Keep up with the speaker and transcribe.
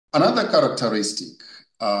Another characteristic,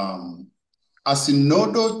 a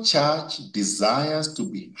synodal church desires to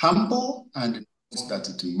be humble and knows that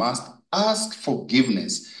it must ask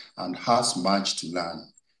forgiveness and has much to learn.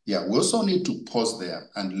 Yeah, we also need to pause there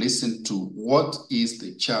and listen to what is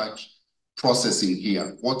the church processing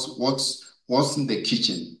here. What's in the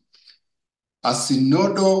kitchen? A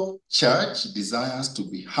synodal church desires to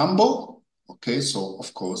be humble. Okay, so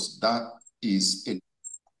of course that is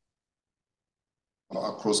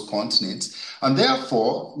across continents, and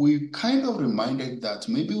therefore we kind of reminded that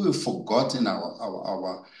maybe we've forgotten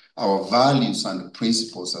our values and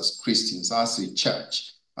principles as Christians, as a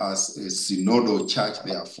church, as a synodal church.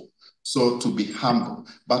 Therefore, so to be humble,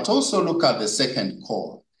 but also look at the second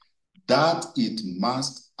call, that it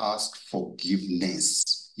must ask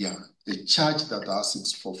forgiveness. Yeah, the church that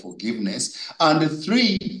asks for forgiveness. And the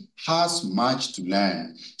three, has much to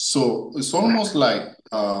learn. So it's almost like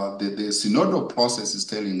the synodal process is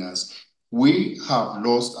telling us we have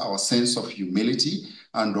lost our sense of humility,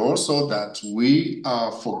 and also that we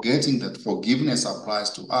are forgetting that forgiveness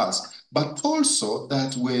applies to us, but also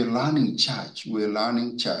that we're learning church.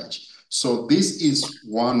 So this is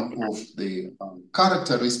one of the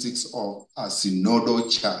characteristics of a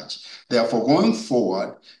synodal church. Therefore, going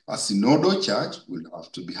forward, a synodal church will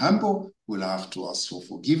have to be humble, will have to ask for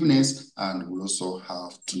forgiveness, and will also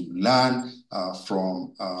have to learn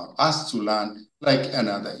from us to learn like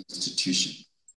another institution.